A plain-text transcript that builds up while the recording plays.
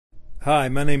Hi,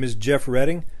 my name is Jeff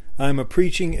Redding. I'm a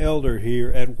preaching elder here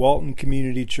at Walton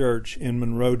Community Church in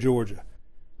Monroe, Georgia.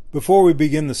 Before we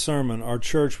begin the sermon, our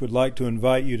church would like to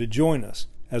invite you to join us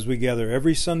as we gather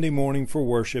every Sunday morning for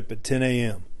worship at 10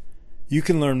 a.m. You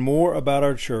can learn more about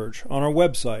our church on our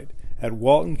website at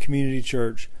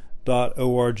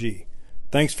waltoncommunitychurch.org.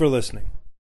 Thanks for listening.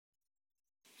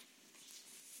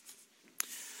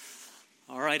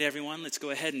 All right, everyone, let's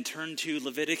go ahead and turn to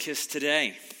Leviticus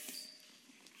today.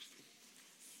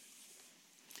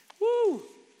 Woo!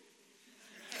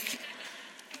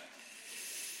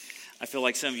 I feel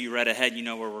like some of you read ahead, you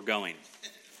know where we're going.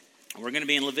 We're going to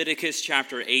be in Leviticus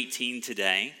chapter 18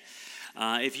 today.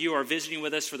 If you are visiting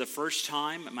with us for the first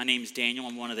time, my name is Daniel.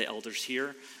 I'm one of the elders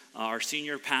here. Our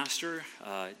senior pastor,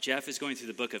 Jeff, is going through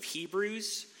the book of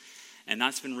Hebrews, and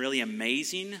that's been really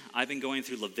amazing. I've been going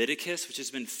through Leviticus, which has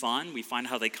been fun. We find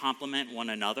how they complement one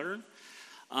another.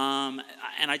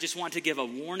 And I just want to give a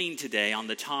warning today on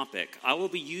the topic. I will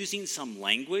be using some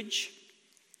language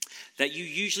that you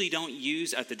usually don't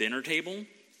use at the dinner table.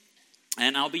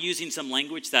 And I'll be using some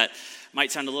language that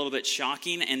might sound a little bit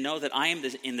shocking, and know that I am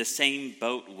in the same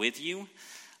boat with you.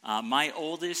 My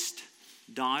oldest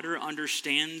daughter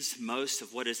understands most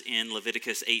of what is in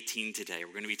Leviticus 18 today.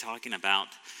 We're going to be talking about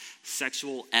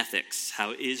sexual ethics,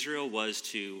 how Israel was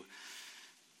to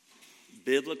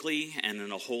biblically and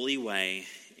in a holy way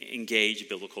engage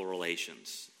biblical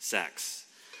relations, sex.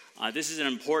 This is an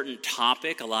important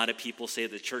topic. A lot of people say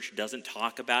the church doesn't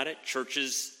talk about it.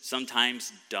 Churches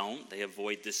sometimes don't. They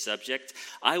avoid this subject.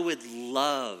 I would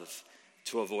love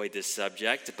to avoid this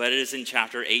subject, but it is in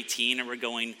chapter 18, and we're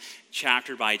going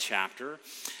chapter by chapter.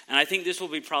 And I think this will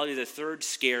be probably the third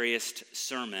scariest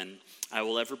sermon I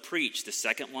will ever preach. The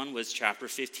second one was chapter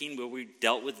 15, where we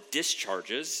dealt with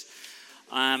discharges.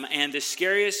 And the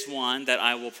scariest one that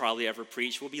I will probably ever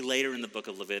preach will be later in the book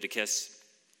of Leviticus.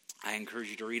 I encourage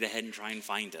you to read ahead and try and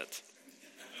find it.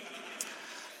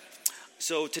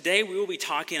 So today we will be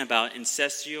talking about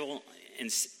incest. We will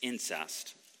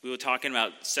be talking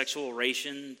about sexual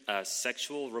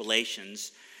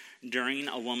relations during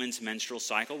a woman's menstrual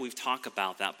cycle. We've talked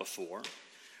about that before.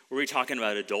 We'll be talking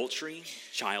about adultery,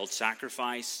 child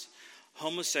sacrifice,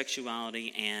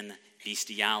 homosexuality, and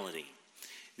bestiality.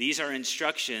 These are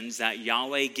instructions that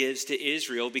Yahweh gives to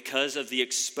Israel because of the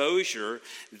exposure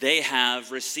they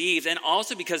have received, and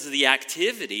also because of the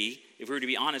activity, if we were to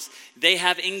be honest, they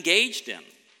have engaged in.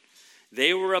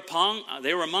 They were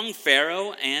among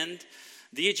Pharaoh and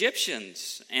the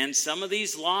Egyptians, and some of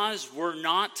these laws were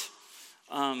not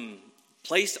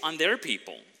placed on their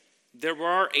people. There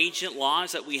were ancient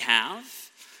laws that we have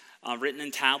written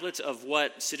in tablets of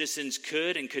what citizens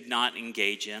could and could not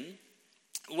engage in.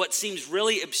 What seems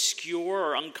really obscure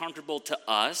or uncomfortable to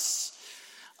us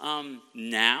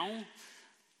now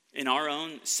in our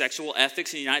own sexual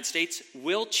ethics in the United States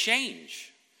will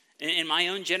change. In my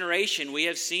own generation, we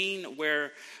have seen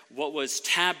where what was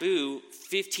taboo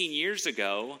 15 years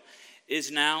ago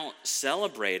is now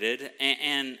celebrated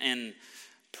and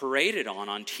paraded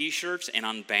on T-shirts and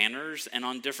on banners and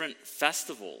on different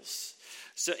festivals.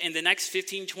 So in the next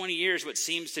 15, 20 years, what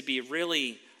seems to be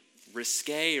really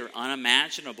risque or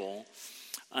unimaginable,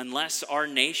 unless our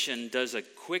nation does a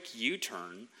quick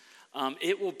U-turn,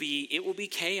 it will be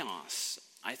chaos.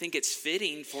 I think it's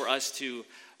fitting for us to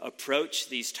approach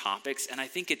these topics, and I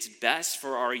think it's best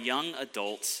for our young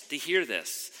adults to hear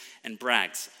this. And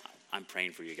Braggs, I'm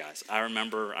praying for you guys. I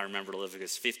remember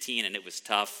Leviticus 15, and it was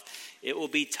tough. It will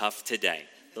be tough today.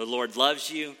 The Lord loves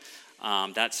you.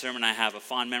 That sermon, I have a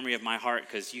fond memory of my heart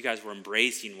because you guys were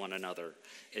embracing one another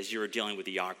as you were dealing with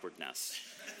the awkwardness.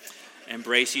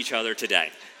 Embrace each other today.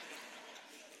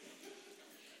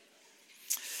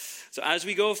 So as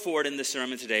we go forward in the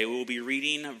sermon today, we will be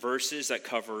reading verses that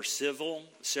cover civil,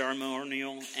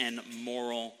 ceremonial, and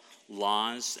moral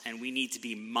laws. And we need to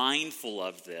be mindful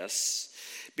of this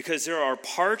because there are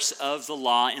parts of the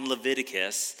law in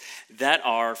Leviticus that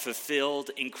are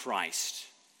fulfilled in Christ.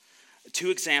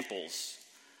 2 examples.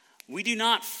 We do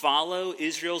not follow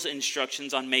Israel's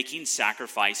instructions on making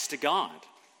sacrifice to God.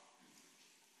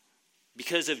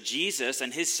 Because of Jesus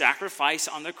and his sacrifice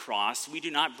on the cross, we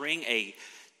do not bring a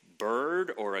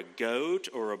bird or a goat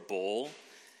or a bull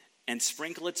and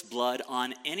sprinkle its blood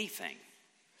on anything.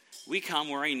 We come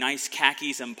wearing nice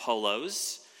khakis and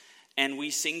polos, and we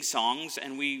sing songs,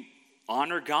 and we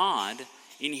honor God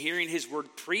in hearing his word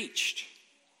preached.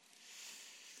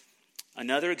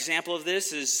 Another example of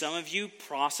this is some of you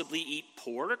possibly eat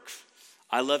pork.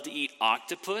 I love to eat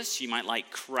octopus. You might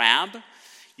like crab.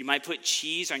 You might put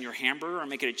cheese on your hamburger or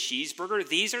make it a cheeseburger.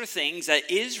 These are things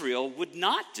that Israel would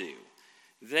not do.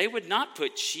 They would not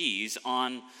put cheese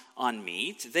on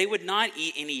meat. They would not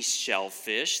eat any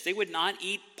shellfish. They would not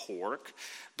eat pork.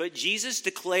 But Jesus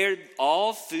declared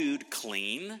all food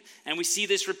clean, and we see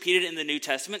this repeated in the New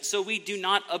Testament, so we do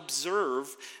not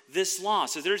observe this law.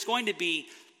 So there's going to be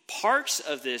parts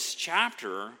of this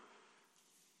chapter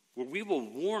where we will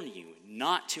warn you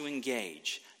not to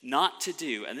engage, not to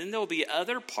do. And then there will be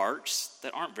other parts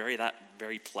that aren't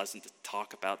very pleasant to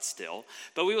talk about still.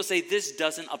 But we will say this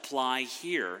doesn't apply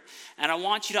here. And I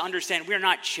want you to understand we're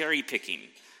not cherry picking.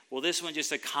 Well, this one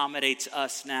just accommodates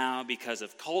us now because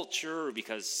of culture or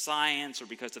because science or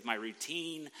because of my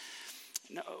routine.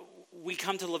 No, we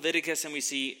come to Leviticus and we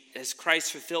see, has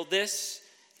Christ fulfilled this?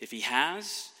 If he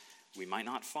has, we might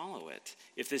not follow it.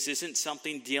 If this isn't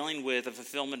something dealing with a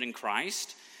fulfillment in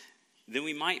Christ, then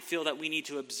we might feel that we need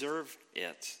to observe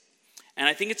it. And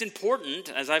I think it's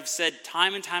important, as I've said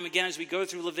time and time again as we go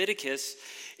through Leviticus,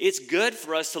 it's good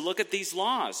for us to look at these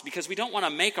laws because we don't want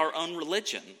to make our own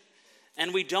religion.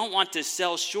 And we don't want to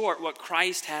sell short what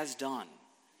Christ has done.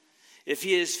 If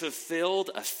he has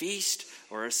fulfilled a feast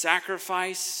or a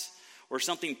sacrifice or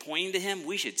something pointing to him,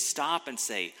 we should stop and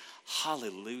say,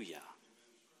 hallelujah.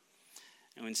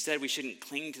 And instead, we shouldn't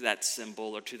cling to that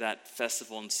symbol or to that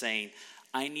festival and saying,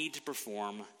 I need to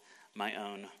perform my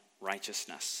own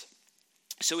righteousness.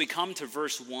 So we come to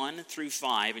verse 1 through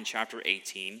 5 in chapter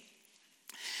 18.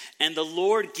 And the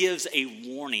Lord gives a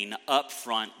warning up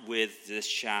front with this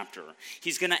chapter.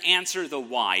 He's going to answer the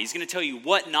why. He's going to tell you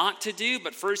what not to do,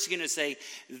 but first he's going to say,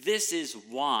 this is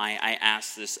why I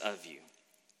ask this of you.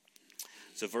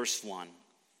 So verse 1.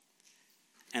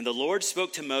 And the Lord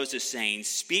spoke to Moses, saying,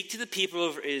 speak to the people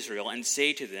of Israel and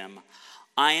say to them,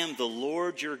 I am the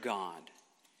Lord your God.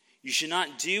 You shall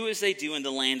not do as they do in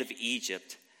the land of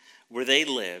Egypt, where they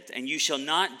lived, and you shall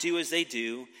not do as they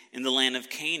do in the land of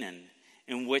Canaan,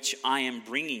 in which I am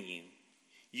bringing you.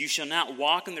 You shall not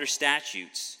walk in their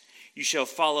statutes. You shall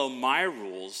follow my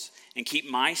rules and keep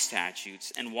my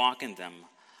statutes and walk in them.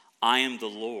 I am the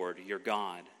Lord your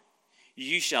God.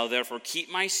 You shall therefore keep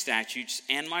my statutes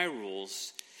and my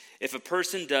rules. If a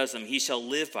person does them, he shall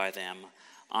live by them.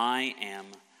 I am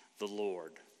the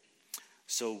Lord.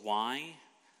 So why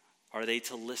are they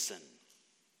to listen?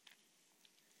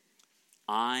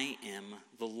 I am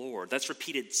the Lord. That's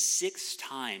repeated 6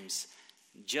 times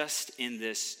just in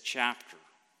this chapter.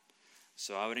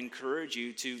 So I would encourage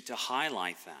you to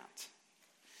highlight that.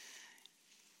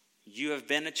 You have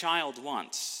been a child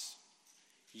once.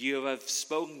 You have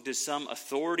spoken to some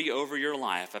authority over your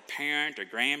life, a parent, a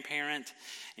grandparent,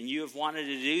 and you have wanted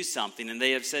to do something and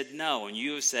they have said no, and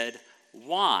you have said,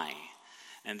 why?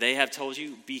 And they have told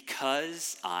you,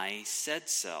 because I said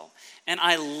so. And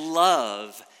I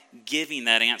love giving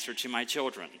that answer to my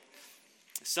children.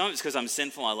 Some it's because I'm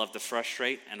sinful. I love to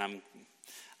frustrate, and I'm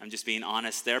just being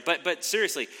honest there. But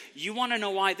seriously, you want to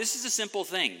know why? This is a simple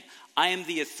thing. I am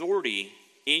the authority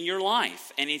in your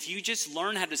life. And if you just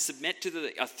learn how to submit to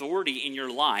the authority in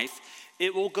your life,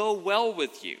 it will go well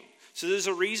with you. So there's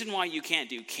a reason why you can't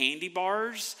do candy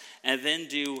bars and then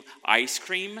do ice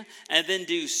cream and then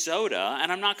do soda.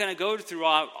 And I'm not going to go through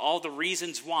all the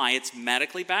reasons why it's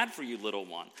medically bad for you, little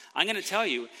one. I'm going to tell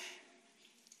you,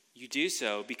 you do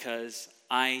so because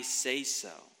I say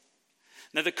so.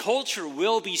 Now the culture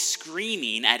will be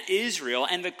screaming at Israel,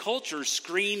 and the culture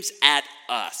screams at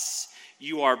us.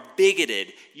 You are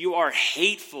bigoted. You are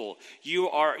hateful. You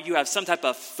have some type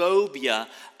of phobia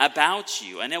about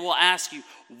you. And it will ask you,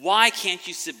 why can't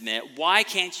you submit? Why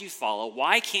can't you follow?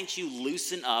 Why can't you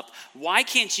loosen up? Why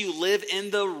can't you live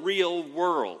in the real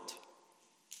world?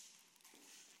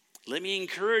 Let me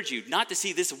encourage you not to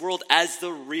see this world as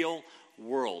the real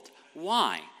world.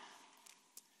 Why?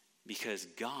 Because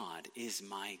God is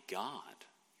my God.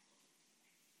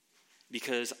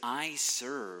 Because I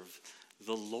serve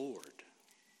the Lord.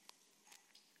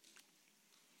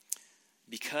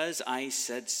 Because I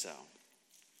said so.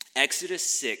 Exodus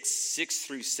 6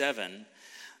 through 7,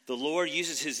 the Lord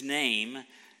uses his name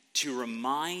to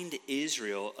remind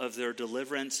Israel of their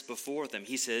deliverance before them.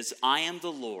 He says, I am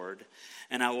the Lord,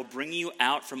 and I will bring you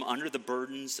out from under the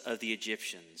burdens of the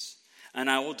Egyptians. And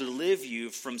I will deliver you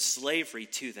from slavery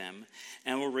to them,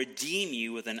 and will redeem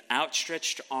you with an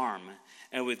outstretched arm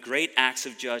and with great acts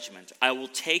of judgment. I will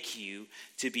take you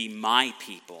to be my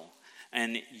people,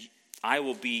 and I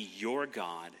will be your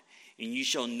God. And you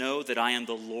shall know that I am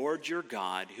the Lord your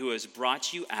God, who has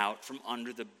brought you out from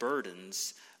under the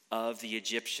burdens of the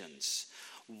Egyptians.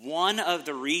 One of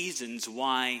the reasons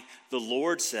why the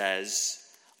Lord says,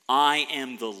 I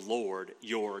am the Lord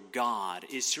your God,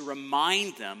 is to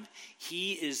remind them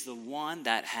he is the one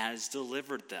that has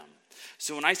delivered them.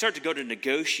 So when I start to go to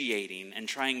negotiating and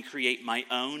try and create my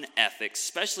own ethics,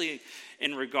 especially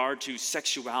in regard to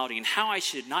sexuality and how I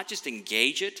should not just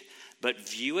engage it, but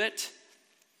view it,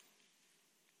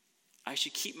 I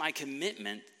should keep my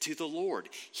commitment to the Lord.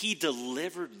 He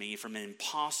delivered me from an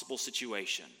impossible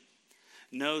situation.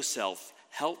 No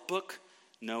self-help book,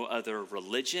 no other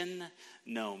religion,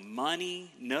 no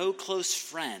money, no close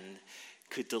friend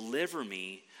could deliver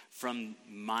me from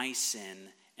my sin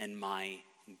and my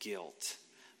guilt.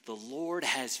 The Lord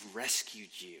has rescued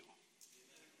you.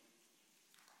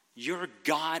 Your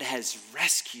God has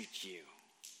rescued you.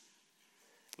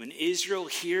 When Israel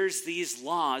hears these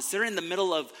laws, they're in the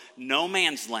middle of no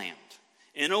man's land,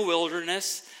 in a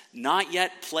wilderness, not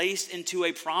yet placed into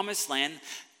a promised land,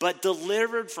 but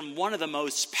delivered from one of the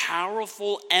most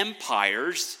powerful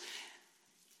empires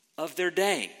of their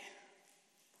day.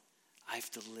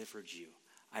 I've delivered you.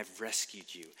 I've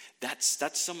rescued you. That's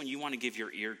someone you want to give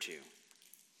your ear to.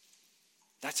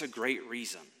 That's a great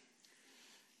reason.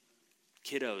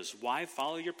 Kiddos, why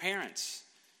follow your parents?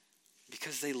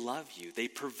 Because they love you. They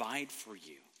provide for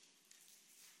you.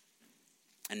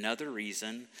 Another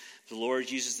reason the Lord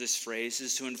uses this phrase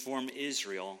is to inform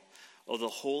Israel of the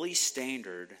holy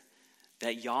standard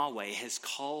that Yahweh has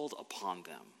called upon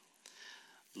them.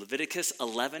 Leviticus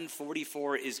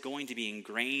 11:44 is going to be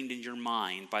ingrained in your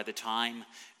mind by the time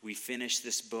we finish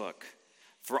this book.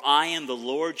 For I am the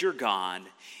Lord your God,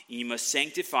 and you must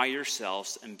sanctify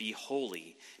yourselves and be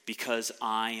holy, because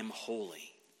I am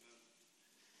holy.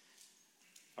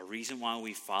 A reason why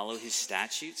we follow his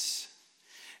statutes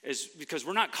is because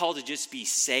we're not called to just be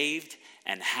saved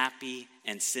and happy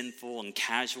and sinful and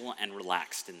casual and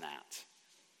relaxed in that.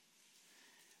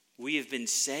 We have been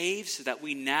saved so that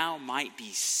we now might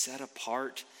be set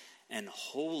apart and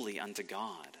holy unto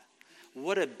God.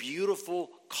 What a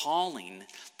beautiful calling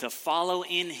to follow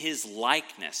in his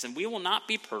likeness. And we will not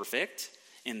be perfect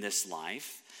in this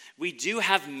life. We do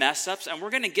have mess ups, and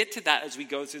we're going to get to that as we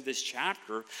go through this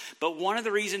chapter. But one of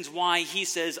the reasons why he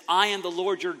says, I am the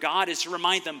Lord your God, is to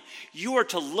remind them, you are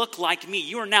to look like me.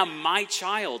 You are now my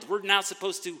child. We're now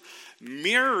supposed to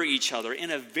mirror each other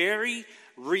in a very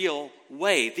real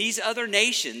way. These other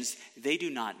nations, they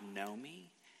do not know me.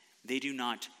 They do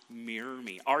not mirror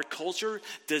me. Our culture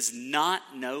does not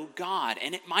know God,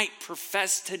 and it might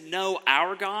profess to know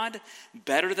our God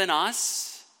better than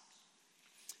us.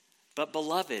 But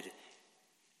beloved,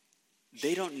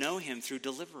 they don't know him through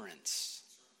deliverance.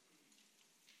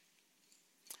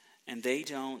 And they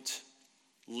don't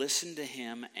listen to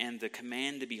him and the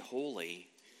command to be holy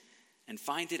and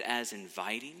find it as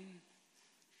inviting,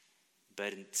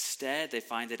 but instead they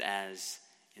find it as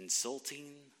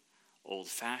insulting,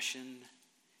 old-fashioned,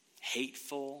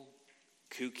 hateful,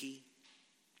 kooky.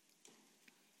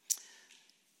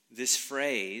 This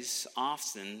phrase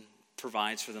often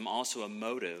provides for them also a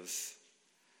motive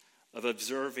of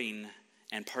observing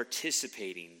and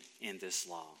participating in this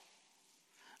law.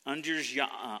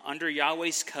 Under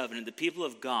Yahweh's covenant, the people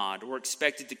of God were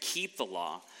expected to keep the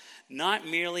law, not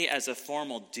merely as a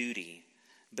formal duty,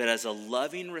 but as a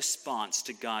loving response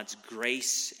to God's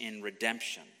grace in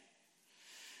redemption.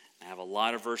 I have a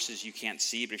lot of verses you can't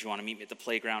see, but if you want to meet me at the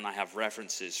playground, I have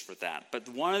references for that. But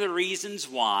one of the reasons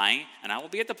why, and I will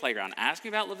be at the playground, ask me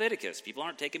about Leviticus. People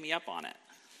aren't taking me up on it.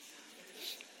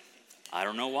 I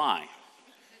don't know why.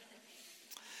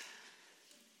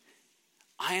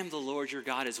 I am the Lord your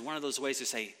God is one of those ways to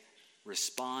say,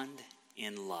 respond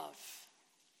in love.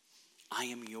 I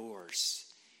am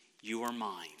yours. You are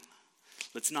mine.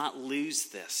 Let's not lose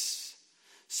this.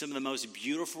 Some of the most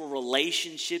beautiful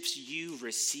relationships you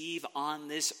receive on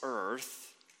this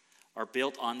earth are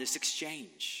built on this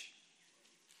exchange,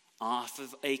 off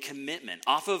of a commitment,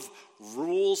 off of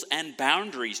rules and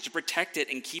boundaries to protect it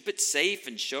and keep it safe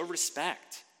and show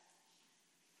respect.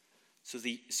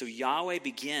 So Yahweh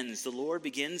begins, the Lord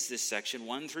begins this section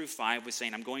 1 through 5 with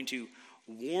saying, I'm going to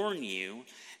warn you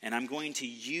and I'm going to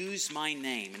use my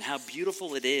name. And how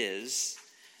beautiful it is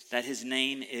that his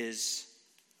name is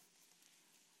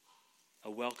a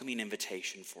welcoming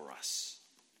invitation for us.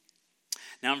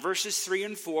 Now in verses 3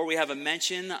 and 4, we have a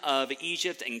mention of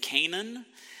Egypt and Canaan.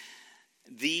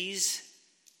 These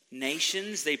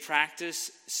nations, they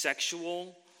practice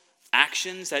sexual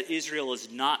actions that Israel is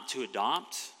not to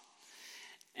adopt.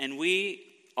 And we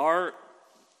are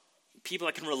people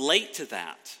that can relate to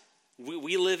that.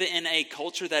 We live in a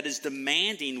culture that is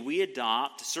demanding we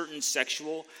adopt certain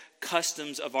sexual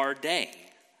customs of our day.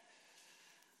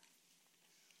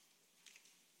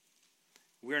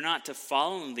 We're not to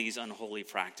follow these unholy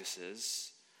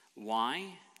practices. Why?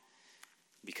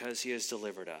 Because he has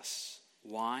delivered us.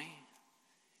 Why?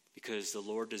 because the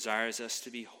Lord desires us to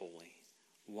be holy.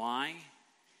 Why?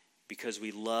 Because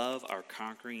we love our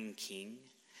conquering King,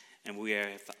 and we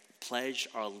have pledged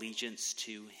our allegiance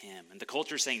to him. And the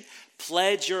culture is saying,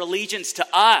 pledge your allegiance to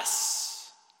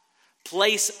us.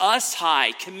 Place us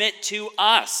high. Commit to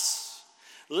us.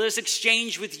 Let us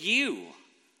exchange with you.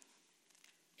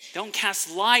 Don't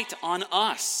cast light on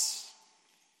us.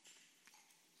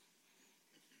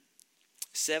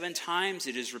 7 times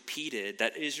it is repeated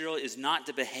that Israel is not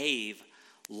to behave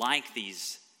like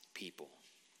these people.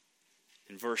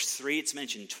 In verse 3, it's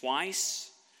mentioned twice.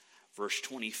 Verse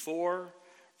 24,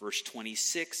 verse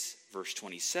 26, verse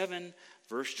 27,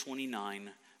 verse 29,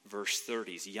 verse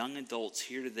 30. As young adults,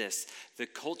 hear this. The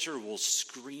culture will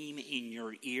scream in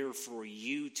your ear for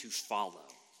you to follow.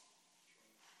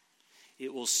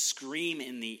 It will scream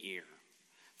in the ear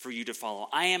for you to follow.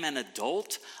 I am an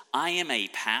adult, I am a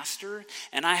pastor,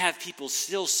 and I have people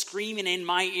still screaming in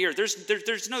my ear.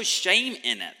 There's no shame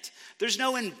in it. There's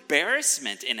no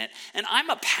embarrassment in it. And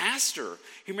I'm a pastor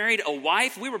who married a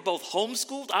wife. We were both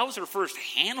homeschooled. I was her first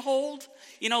handhold.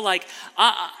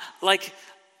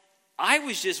 I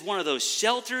was just one of those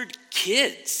sheltered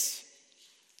kids.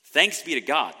 Thanks be to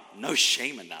God. No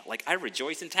shame in that. I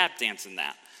rejoice and tap dance in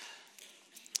that.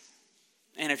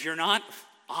 And if you're not,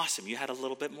 awesome. You had a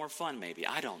little bit more fun maybe.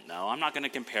 I don't know. I'm not going to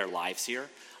compare lives here.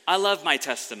 I love my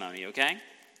testimony, okay?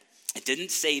 It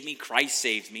didn't save me. Christ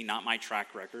saved me, not my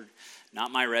track record, not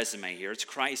my resume here. It's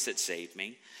Christ that saved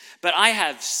me. But I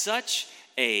have such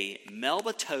a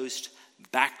Melba Toast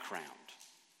background.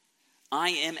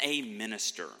 I am a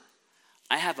minister.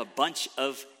 I have a bunch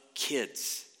of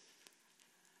kids.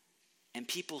 And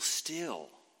people still,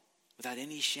 without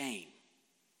any shame,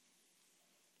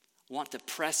 want to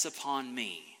press upon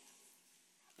me.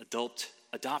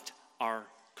 Adopt our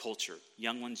culture.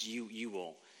 Young ones, you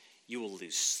will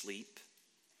lose sleep.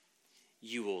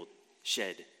 You will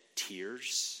shed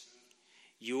tears.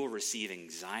 You will receive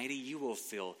anxiety. You will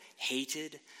feel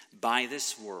hated by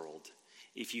this world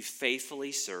if you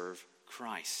faithfully serve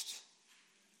Christ.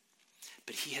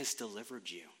 But he has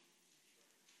delivered you.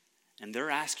 And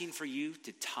they're asking for you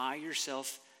to tie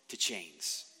yourself to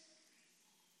chains.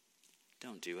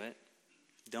 Don't do it.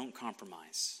 Don't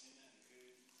compromise.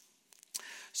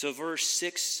 So verse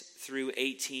 6 through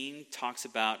 18 talks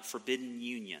about forbidden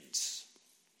unions.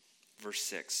 Verse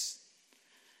 6.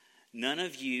 None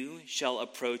of you shall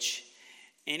approach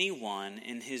anyone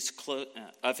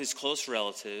of his close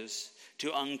relatives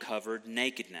to uncovered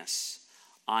nakedness.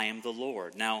 I am the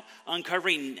Lord. Now,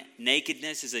 uncovering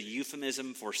nakedness is a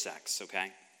euphemism for sex,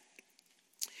 okay?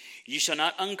 You shall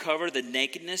not uncover the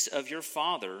nakedness of your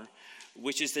father,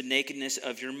 which is the nakedness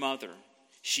of your mother.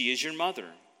 She is your mother.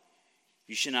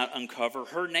 You shall not uncover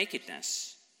her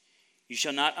nakedness. You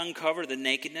shall not uncover the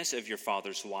nakedness of your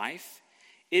father's wife.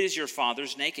 It is your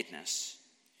father's nakedness.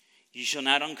 You shall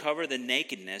not uncover the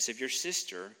nakedness of your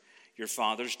sister, your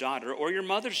father's daughter, or your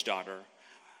mother's daughter,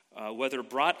 whether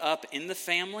brought up in the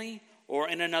family or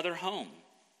in another home.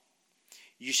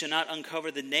 You shall not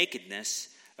uncover the nakedness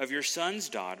of your son's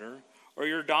daughter or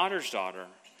your daughter's daughter,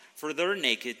 for their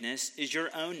nakedness is your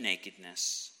own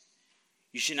nakedness.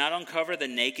 You shall not uncover the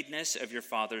nakedness of your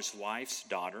father's wife's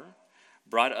daughter,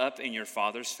 brought up in your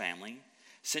father's family,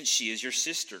 since she is your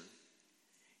sister.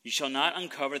 You shall not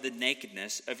uncover the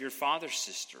nakedness of your father's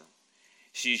sister.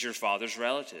 She is your father's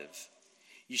relative.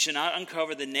 You shall not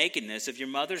uncover the nakedness of your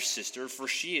mother's sister, for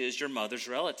she is your mother's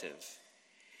relative.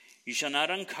 You shall not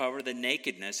uncover the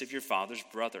nakedness of your father's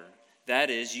brother. That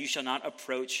is, you shall not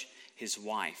approach his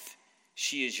wife.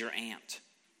 She is your aunt.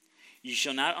 You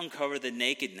shall not uncover the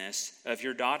nakedness of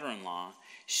your daughter-in-law.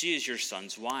 She is your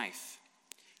son's wife.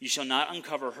 You shall not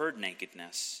uncover her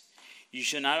nakedness. You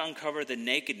shall not uncover the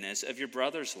nakedness of your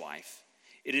brother's wife.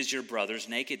 It is your brother's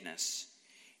nakedness.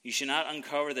 You shall not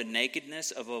uncover the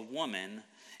nakedness of a woman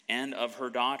and of her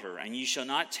daughter, and you shall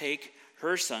not take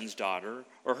her son's daughter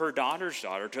or her daughter's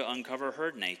daughter to uncover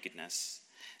her nakedness.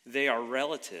 They are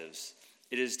relatives.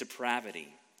 It is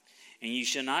depravity. And you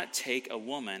shall not take a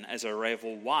woman as a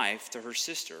rival wife to her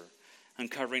sister,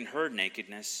 uncovering her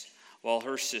nakedness while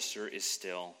her sister is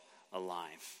still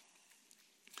alive.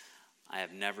 I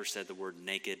have never said the word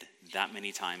naked that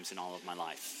many times in all of my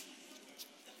life.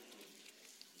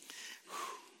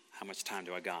 How much time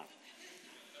do I got?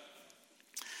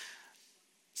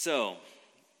 So,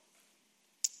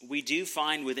 we do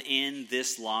find within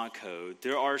this law code,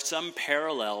 there are some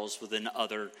parallels within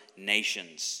other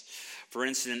nations. For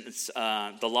instance,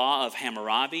 the law of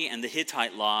Hammurabi and the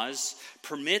Hittite laws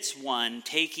permits one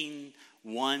taking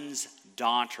one's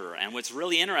daughter. And what's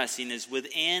really interesting is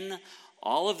within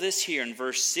all of this here in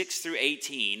verse 6 through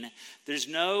 18, there's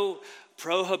no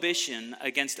prohibition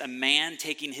against a man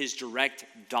taking his direct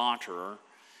daughter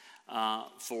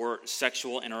for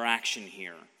sexual interaction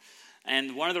here.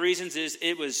 And one of the reasons is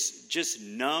it was just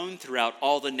known throughout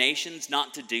all the nations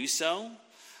not to do so.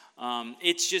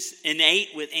 It's just innate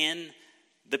within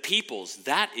the peoples.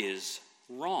 That is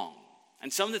wrong.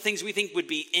 And some of the things we think would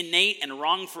be innate and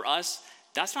wrong for us,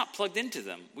 that's not plugged into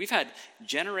them. We've had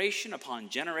generation upon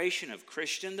generation of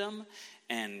Christendom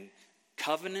and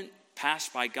covenant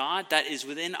passed by God that is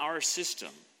within our system.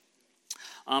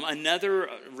 Another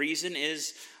reason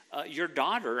is your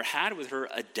daughter had with her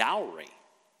a dowry.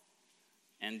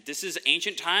 And this is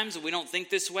ancient times, and we don't think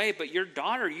this way, but your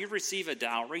daughter, you receive a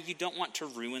dowry. You don't want to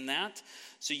ruin that,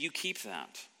 so you keep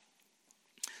that.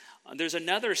 There's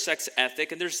another sex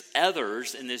ethic, and there's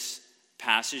others in this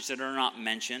passage that are not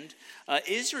mentioned.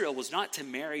 Israel was not to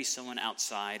marry someone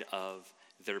outside of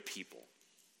their people.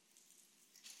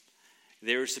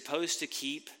 They were supposed to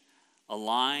keep a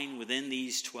line within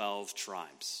these 12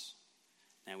 tribes.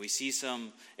 Now, we see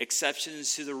some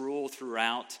exceptions to the rule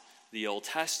throughout the Old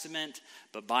Testament,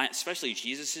 but especially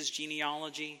Jesus'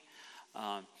 genealogy.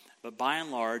 But by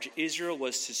and large, Israel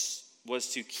was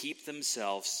to keep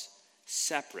themselves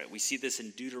separate. We see this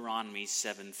in Deuteronomy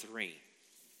 7:3.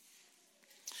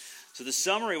 So the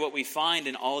summary, what we find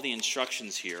in all the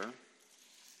instructions here,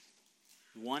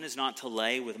 one is not to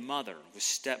lay with mother, with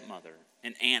stepmother,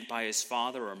 an aunt by his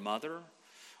father or mother,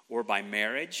 or by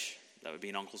marriage, that would be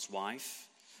an uncle's wife,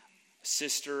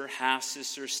 sister,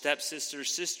 half-sister, stepsister,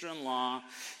 sister-in-law,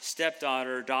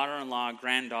 stepdaughter, daughter-in-law,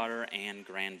 granddaughter, and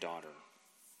granddaughter.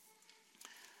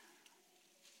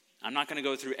 I'm not going to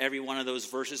go through every one of those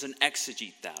verses and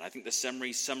exegete that. I think the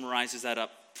summary summarizes that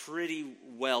up pretty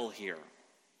well here.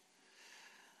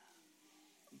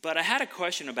 But I had a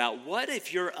question about what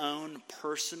if your own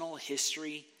personal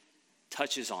history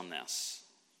touches on this?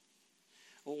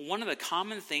 Well, one of the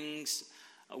common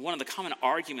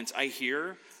arguments I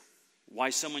hear why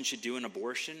someone should do an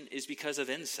abortion is because of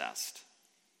incest,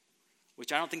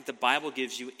 which I don't think the Bible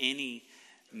gives you any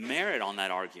merit on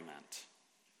that argument.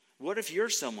 What if you're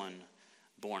someone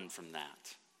born from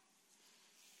that?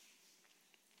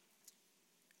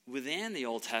 Within the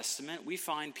Old Testament, we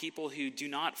find people who do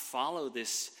not follow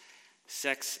this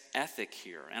sex ethic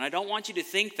here. And I don't want you to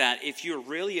think that if you're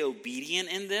really obedient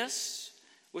in this,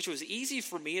 which was easy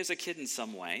for me as a kid in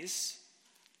some ways,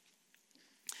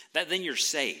 that then you're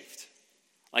saved.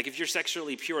 Like if you're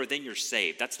sexually pure, then you're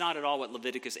saved. That's not at all what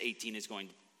Leviticus 18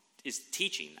 is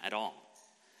teaching at all.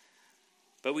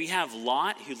 But we have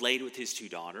Lot, who laid with his 2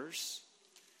 daughters.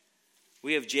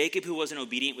 We have Jacob, who wasn't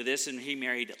obedient with this, and he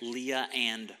married Leah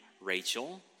and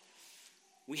Rachel.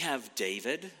 We have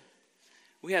David.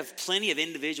 We have plenty of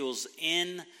individuals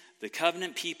in the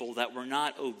covenant people that were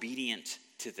not obedient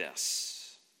to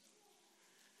this.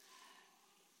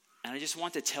 And I just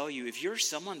want to tell you, if you're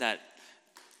someone that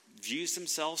views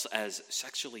themselves as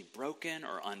sexually broken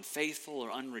or unfaithful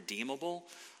or unredeemable,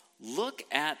 look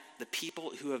at the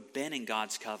people who have been in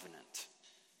God's covenant.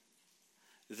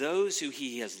 Those who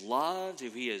he has loved, who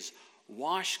he has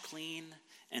washed clean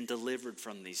and delivered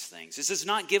from these things. This does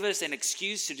not give us an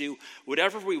excuse to do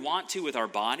whatever we want to with our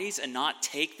bodies and not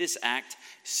take this act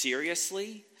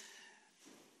seriously.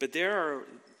 But there are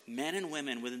men and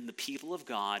women within the people of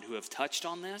God who have touched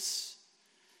on this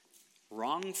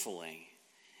wrongfully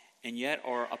and yet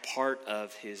are a part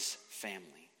of his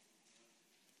family.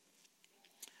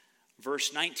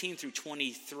 Verse 19 through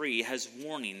 23 has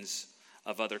warnings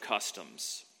of other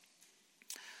customs.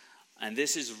 And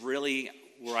this is really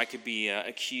where I could be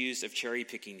accused of cherry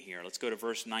picking here. Let's go to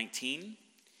verse 19.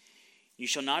 You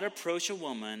shall not approach a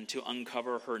woman to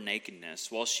uncover her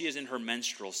nakedness while she is in her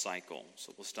menstrual cycle.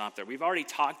 So we'll stop there. We've already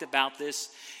talked about this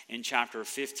in chapter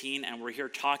 15, and we're here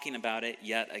talking about it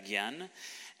yet again.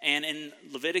 And in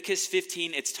Leviticus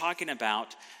 15, it's talking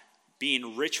about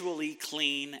being ritually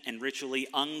clean and ritually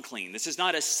unclean. This is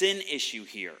not a sin issue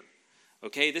here.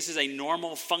 Okay, this is a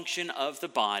normal function of the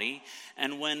body.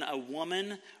 And when a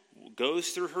woman goes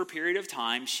through her period of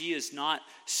time, she is not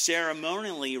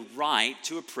ceremonially right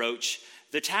to approach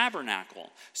the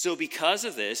tabernacle. So because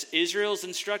of this, Israel's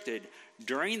instructed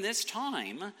during this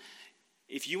time,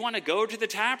 if you want to go to the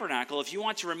tabernacle, if you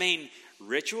want to remain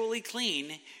ritually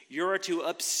clean, you are to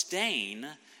abstain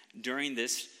during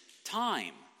this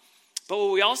time. But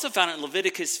what we also found in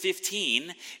Leviticus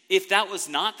 15, if that was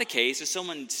not the case, if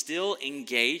someone still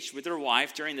engaged with their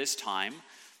wife during this time,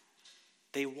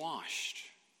 they washed.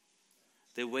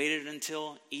 They waited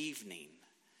until evening.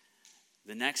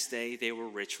 The next day, they were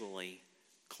ritually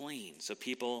clean. So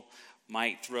people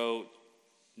might throw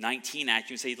 19 at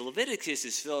you and say, Leviticus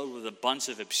is filled with a bunch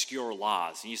of obscure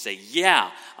laws. And you say,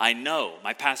 yeah, I know.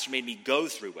 My pastor made me go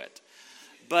through it.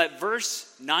 But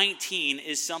verse 19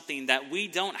 is something that we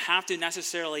don't have to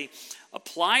necessarily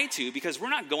apply to because we're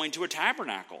not going to a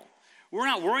tabernacle. We're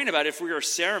not worrying about if we are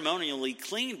ceremonially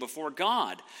clean before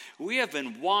God. We have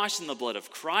been washed in the blood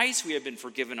of Christ. We have been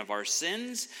forgiven of our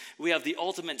sins. We have the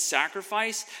ultimate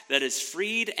sacrifice that has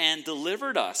freed and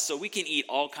delivered us. So we can eat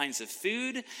all kinds of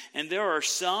food. And there are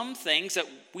some things that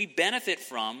we benefit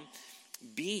from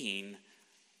being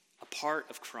a part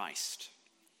of Christ.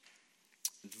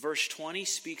 Verse 20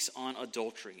 speaks on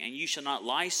adultery. And you shall not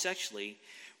lie sexually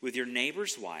with your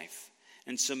neighbor's wife,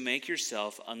 and so make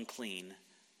yourself unclean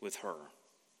with her.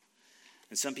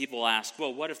 And some people ask,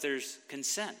 well, what if there's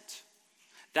consent?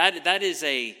 That is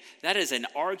an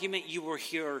argument you will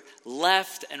hear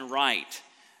left and right,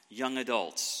 young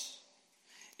adults.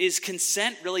 Is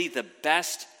consent really the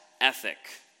best ethic?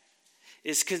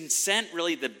 Is consent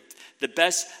really the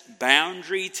best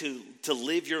boundary to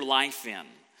live your life in?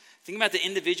 Think about the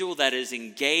individual that is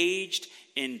engaged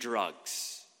in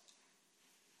drugs.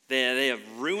 They have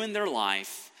ruined their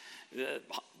life.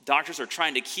 Doctors are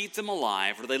trying to keep them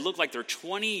alive, or they look like they're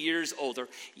 20 years older.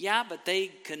 Yeah, but they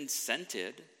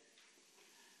consented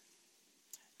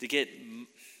to get,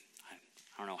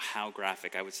 I don't know how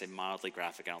graphic. I would say mildly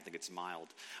graphic. I don't think it's mild.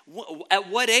 At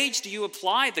what age do you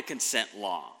apply the consent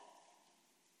law?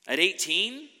 At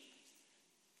 18?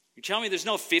 You're telling me there's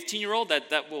no 15-year-old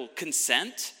that will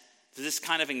consent to this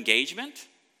kind of engagement?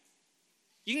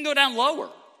 You can go down lower.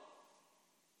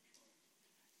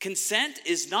 Consent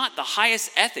is not the highest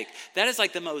ethic. That is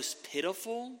like the most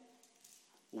pitiful,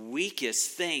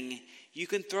 weakest thing you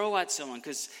can throw at someone,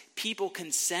 because people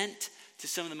consent to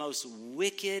some of the most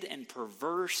wicked and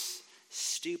perverse,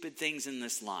 stupid things in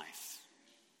this life.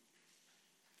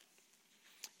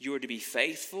 You are to be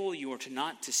faithful. You are to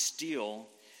not to steal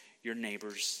your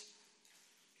neighbor's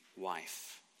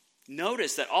wife.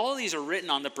 Notice that all of these are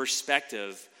written on the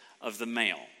perspective of the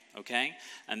male. Okay?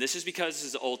 And this is because this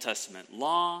is the Old Testament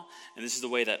law, and this is the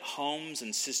way that homes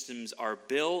and systems are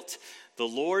built. The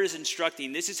Lord is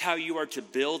instructing, this is how you are to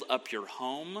build up your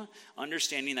home,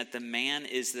 understanding that the man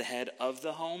is the head of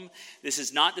the home. This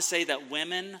is not to say that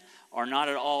women are not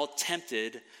at all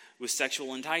tempted with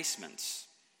sexual enticements.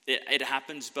 It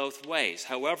happens both ways.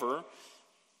 However,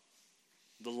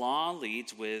 the law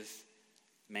leads with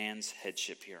man's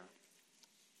headship here.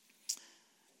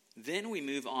 Then we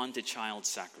move on to child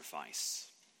sacrifice.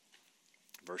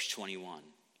 Verse 21.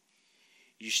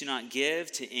 You should not give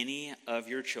to any of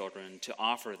your children to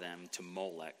offer them to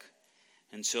Molech,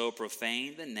 and so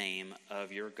profane the name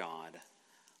of your God.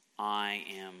 I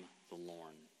am the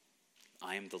Lord.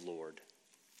 I am the Lord.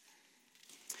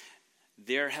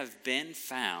 There have been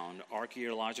found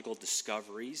archaeological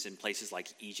discoveries in places like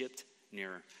Egypt,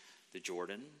 near the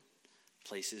Jordan,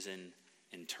 places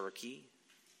in Turkey,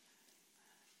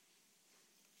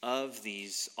 of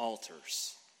these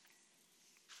altars.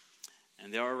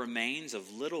 And there are remains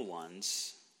of little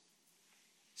ones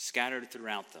scattered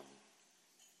throughout them.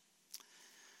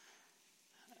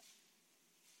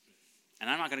 And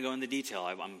I'm not going to go into detail.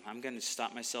 I'm going to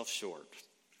stop myself short.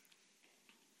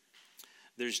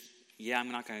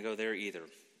 I'm not going to go there either.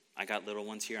 I got little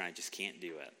ones here and I just can't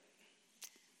do it.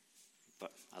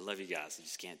 But I love you guys. I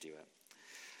just can't do it.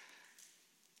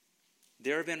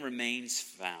 There have been remains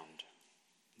found.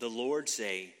 The Lord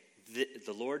says,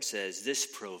 this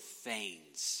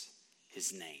profanes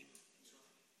his name.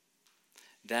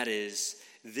 That is,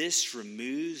 this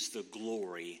removes the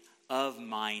glory of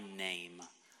my name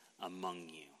among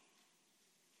you.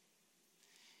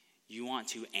 You want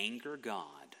to anger God.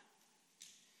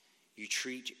 You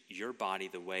treat your body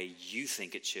the way you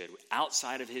think it should,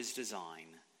 outside of his design.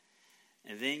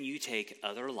 And then you take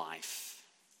other life.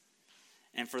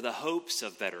 And for the hopes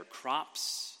of better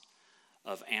crops,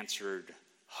 of answered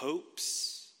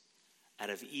hopes,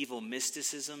 out of evil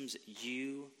mysticisms,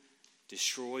 you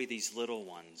destroy these little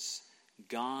ones.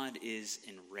 God is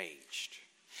enraged.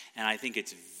 And I think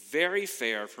it's very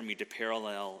fair for me to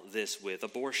parallel this with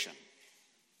abortion.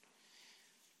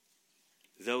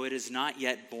 Though it is not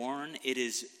yet born, it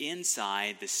is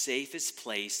inside the safest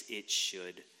place it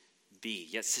should be.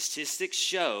 Yet statistics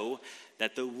show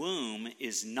that the womb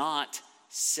is not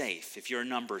safe if you're a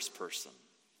numbers person.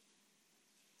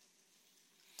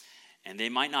 And they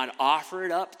might not offer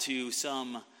it up to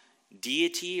some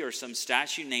deity or some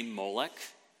statue named Molech.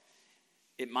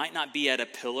 It might not be at a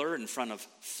pillar in front of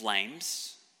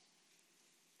flames.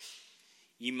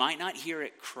 You might not hear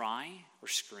it cry or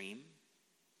scream.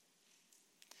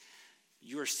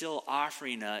 You are still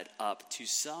offering it up to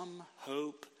some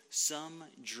hope some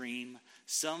dream,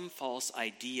 some false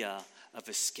idea of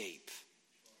escape.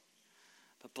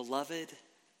 But beloved,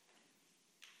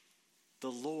 the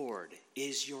Lord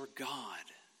is your God.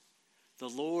 The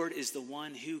Lord is the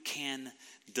one who can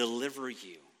deliver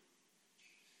you.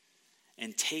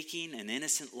 And taking an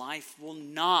innocent life will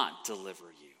not deliver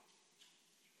you.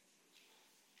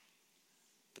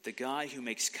 But the God who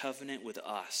makes covenant with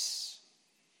us,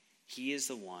 he is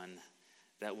the one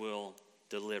that will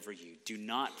deliver you. Do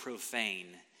not profane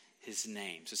his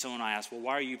name. So someone might ask, well,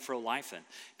 why are you pro-life then?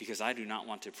 Because I do not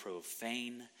want to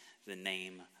profane the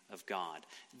name of God.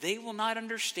 They will not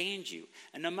understand you.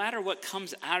 And no matter what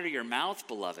comes out of your mouth,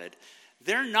 beloved,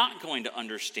 they're not going to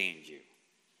understand you.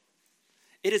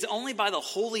 It is only by the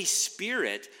Holy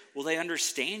Spirit will they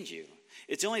understand you.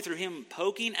 It's only through him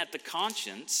poking at the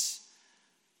conscience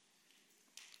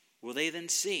will they then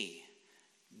see.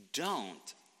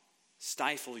 Don't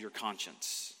stifle your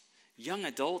conscience. Young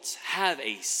adults have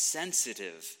a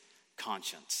sensitive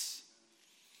conscience.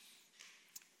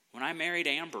 When I married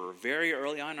Amber, very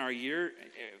early on in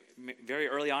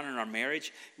our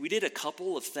marriage, we did a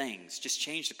couple of things, just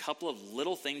changed a couple of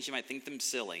little things. You might think them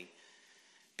silly,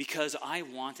 because I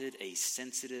wanted a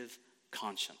sensitive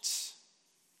conscience.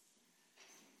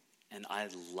 And I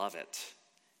love it.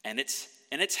 And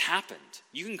it's happened.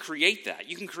 You can create that.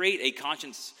 You can create a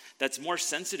conscience that's more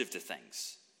sensitive to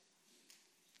things.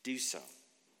 Do so.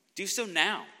 Do so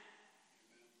now.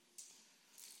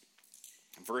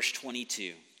 Verse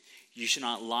 22. You should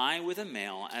not lie with a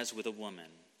male as with a woman.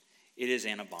 It is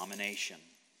an abomination.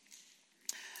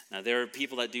 Now there are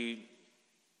people that do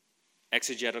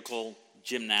exegetical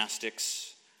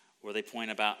gymnastics where they point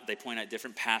at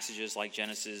different passages like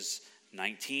Genesis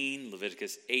 19,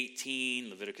 Leviticus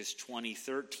 18, Leviticus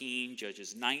 20:13,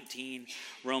 Judges 19,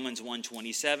 Romans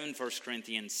 1:27, 1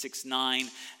 Corinthians 6:9,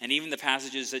 and even the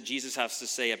passages that Jesus has to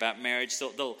say about marriage. So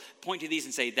they'll point to these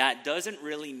and say, that doesn't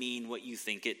really mean what you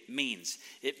think it means.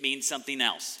 It means something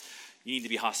else. You need to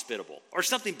be hospitable, or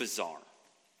something bizarre.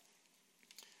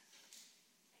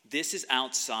 This is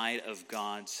outside of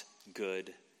God's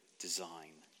good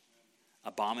design.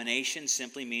 Abomination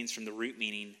simply means, from the root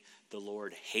meaning, the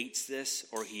Lord hates this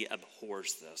or he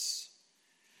abhors this.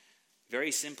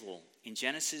 Very simple. In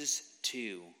Genesis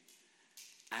 2,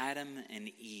 Adam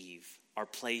and Eve are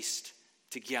placed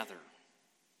together.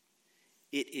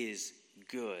 It is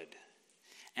good.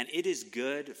 And it is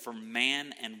good for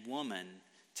man and woman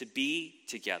to be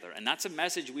together. And that's a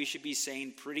message we should be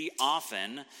saying pretty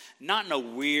often, not in a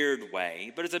weird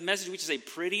way, but it's a message we should say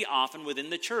pretty often within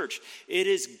the church. It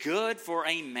is good for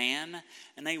a man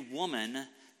and a woman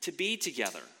to be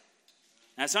together.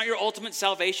 Now, it's not your ultimate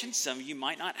salvation. Some of you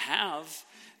might not have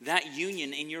that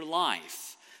union in your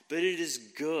life, but it is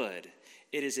good.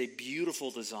 It is a beautiful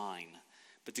design.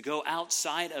 But to go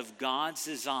outside of God's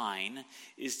design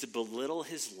is to belittle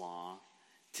his law,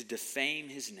 to defame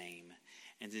his name,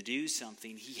 and to do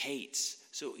something he hates.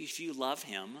 So if you love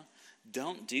him,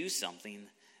 don't do something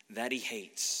that he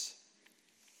hates.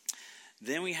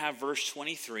 Then we have verse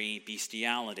 23,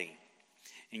 bestiality.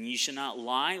 And you shall not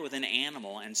lie with an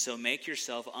animal, and so make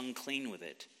yourself unclean with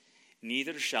it.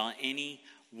 Neither shall any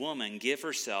woman give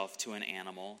herself to an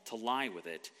animal to lie with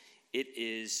it. It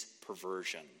is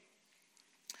perversion.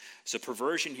 So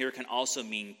perversion here can also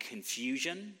mean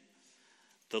confusion.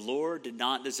 The Lord did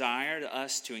not desire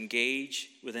us to engage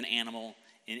with an animal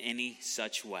in any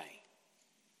such way.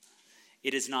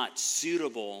 It is not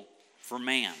suitable for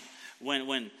man.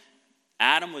 When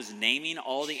Adam was naming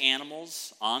all the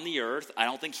animals on the earth, I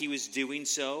don't think he was doing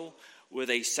so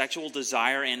with a sexual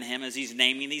desire in him as he's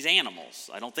naming these animals.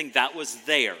 I don't think that was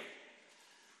there.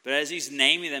 But as he's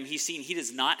naming them, he's seen he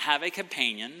does not have a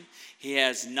companion. He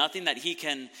has nothing that he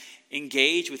can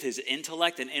engage with his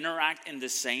intellect and interact in the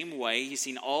same way. He's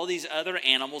seen all these other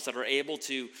animals that are able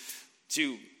to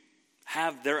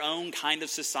have their own kind of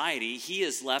society. He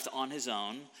is left on his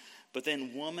own. But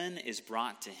then woman is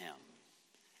brought to him.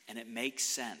 And it makes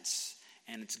sense,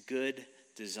 and it's good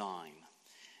design.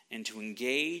 And to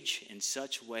engage in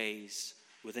such ways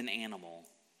with an animal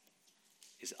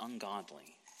is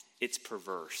ungodly. It's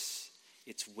perverse.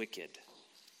 It's wicked.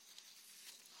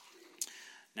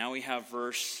 Now we have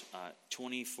verse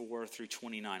 24 through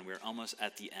 29. We're almost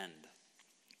at the end.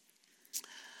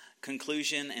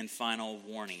 Conclusion and final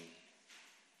warning.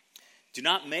 Do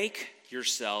not make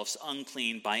yourselves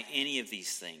unclean by any of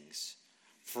these things.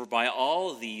 For by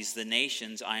all these the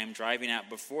nations I am driving out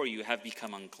before you have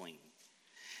become unclean.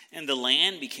 And the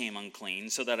land became unclean,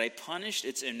 so that I punished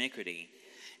its iniquity.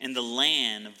 And the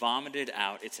land vomited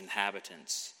out its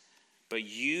inhabitants. But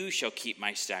you shall keep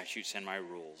my statutes and my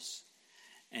rules.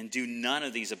 and do none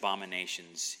of these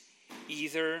abominations,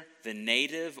 either the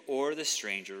native or the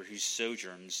stranger who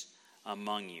sojourns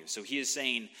among you. So he is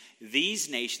saying, these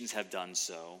nations have done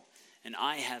so, and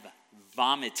I have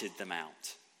vomited them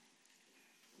out.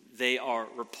 They are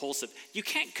repulsive. You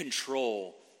can't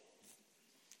control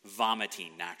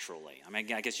vomiting naturally. I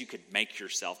mean, I guess you could make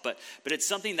yourself, but it's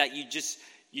something that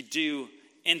you do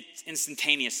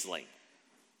instantaneously.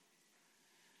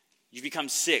 You become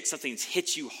sick, something's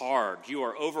hit you hard, you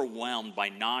are overwhelmed by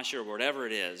nausea or whatever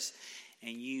it is,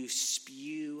 and you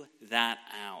spew that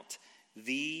out.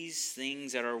 These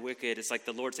things that are wicked, it's like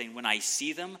the Lord saying, when I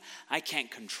see them, I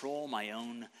can't control my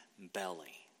own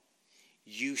belly.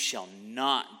 You shall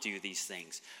not do these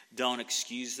things. Don't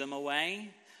excuse them away.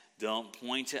 Don't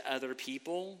point to other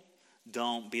people.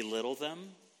 Don't belittle them.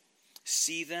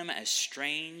 See them as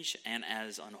strange and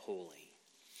as unholy.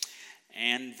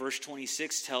 And verse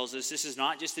 26 tells us this is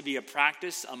not just to be a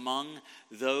practice among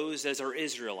those as are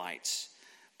Israelites,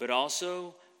 but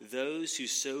also those who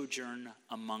sojourn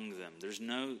among them. There's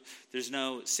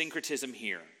no syncretism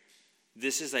here.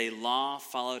 This is a law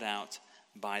followed out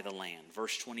by the land.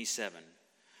 Verse 27,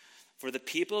 for the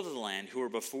people of the land who were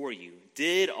before you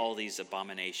did all these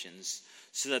abominations,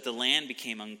 so that the land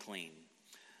became unclean,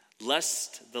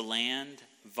 lest the land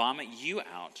vomit you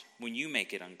out when you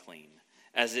make it unclean,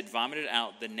 as it vomited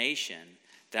out the nation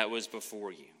that was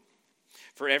before you.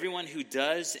 For everyone who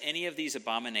does any of these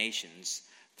abominations,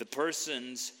 the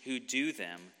persons who do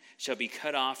them shall be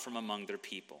cut off from among their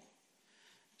people.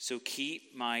 So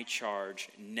keep my charge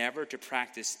never to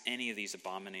practice any of these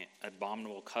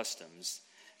abominable customs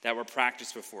that were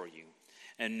practiced before you,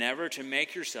 and never to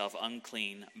make yourself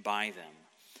unclean by them.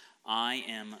 I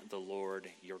am the Lord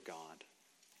your God.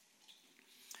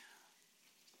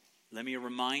 Let me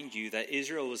remind you that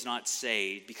Israel was not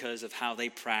saved because of how they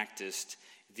practiced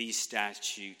these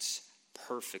statutes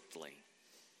perfectly.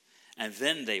 And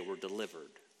then they were delivered.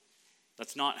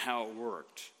 That's not how it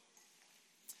worked.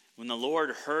 When the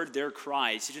Lord heard their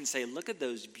cries, he didn't say, look at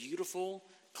those beautiful,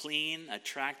 clean,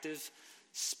 attractive,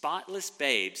 spotless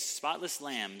babes, spotless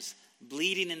lambs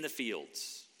bleeding in the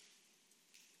fields.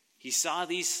 He saw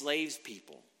these slave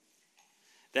people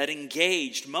that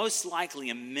engaged most likely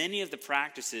in many of the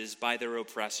practices by their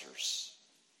oppressors.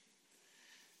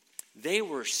 They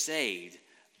were saved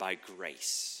by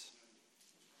grace.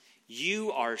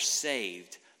 You are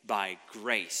saved by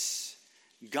grace.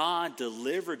 God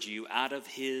delivered you out of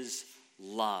his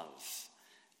love.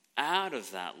 Out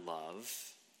of that love,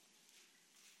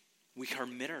 we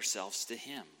commit ourselves to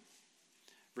him.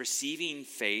 Receiving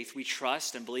faith, we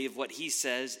trust and believe what he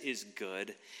says is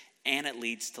good, and it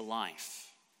leads to life.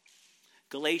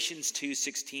 Galatians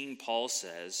 2:16, Paul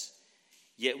says,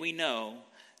 yet we know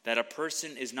that a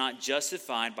person is not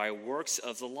justified by works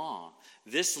of the law.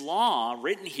 This law,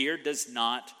 written here, does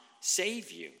not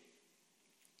save you,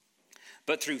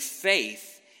 but through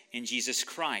faith in Jesus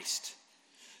Christ.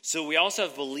 So we also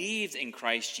have believed in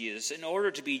Christ Jesus in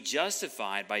order to be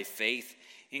justified by faith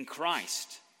in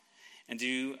Christ, and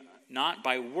do not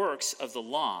by works of the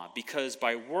law, because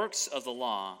by works of the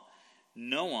law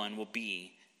no one will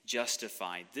be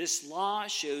justified. This law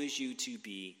shows you to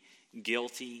be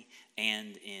guilty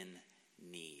and in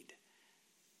need.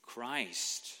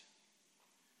 Christ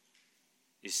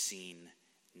is seen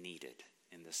needed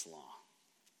in this law.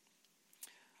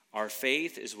 Our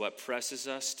faith is what presses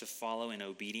us to follow in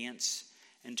obedience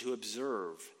and to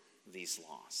observe these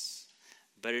laws,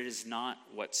 but it is not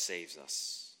what saves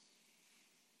us.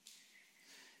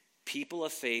 People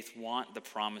of faith want the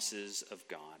promises of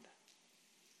God.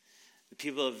 The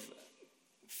people of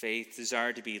faith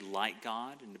desire to be like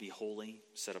God and to be holy,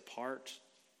 set apart.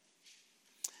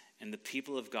 And the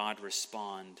people of God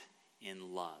respond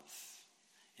in love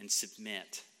and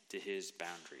submit to his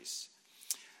boundaries.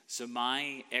 So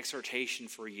my exhortation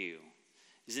for you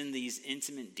is in these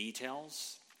intimate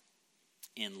details,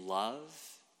 in love,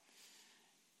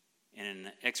 in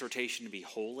an exhortation to be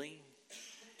holy,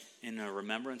 in a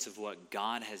remembrance of what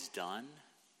God has done.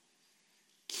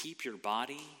 Keep your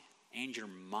body and your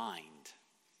mind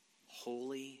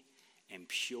holy and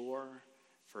pure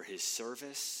for his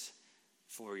service,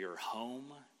 for your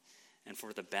home, and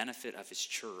for the benefit of his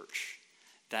church.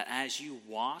 That as you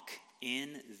walk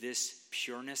in this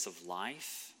pureness of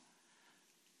life,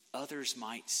 others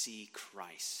might see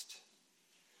Christ.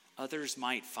 Others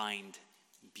might find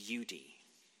beauty.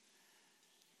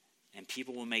 And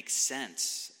people will make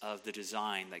sense of the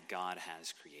design that God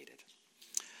has created.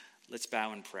 Let's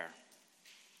bow in prayer.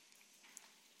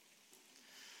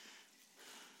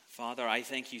 Father, I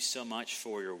thank you so much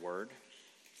for your word.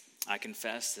 I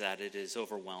confess that it is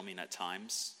overwhelming at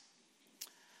times.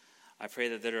 I pray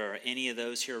that there are any of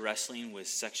those here wrestling with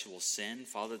sexual sin,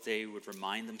 Father, that they would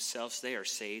remind themselves they are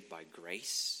saved by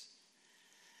grace,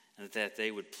 and that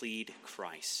they would plead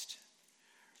Christ.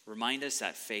 Remind us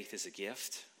that faith is a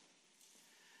gift.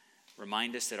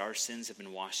 Remind us that our sins have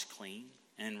been washed clean.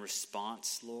 And in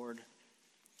response, Lord,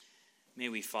 may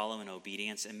we follow in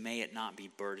obedience, and may it not be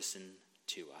burdensome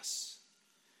to us.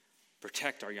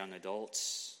 Protect our young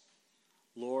adults.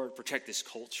 Lord, protect this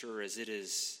culture as it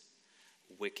is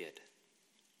wicked.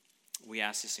 We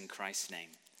ask this in Christ's name.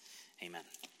 Amen.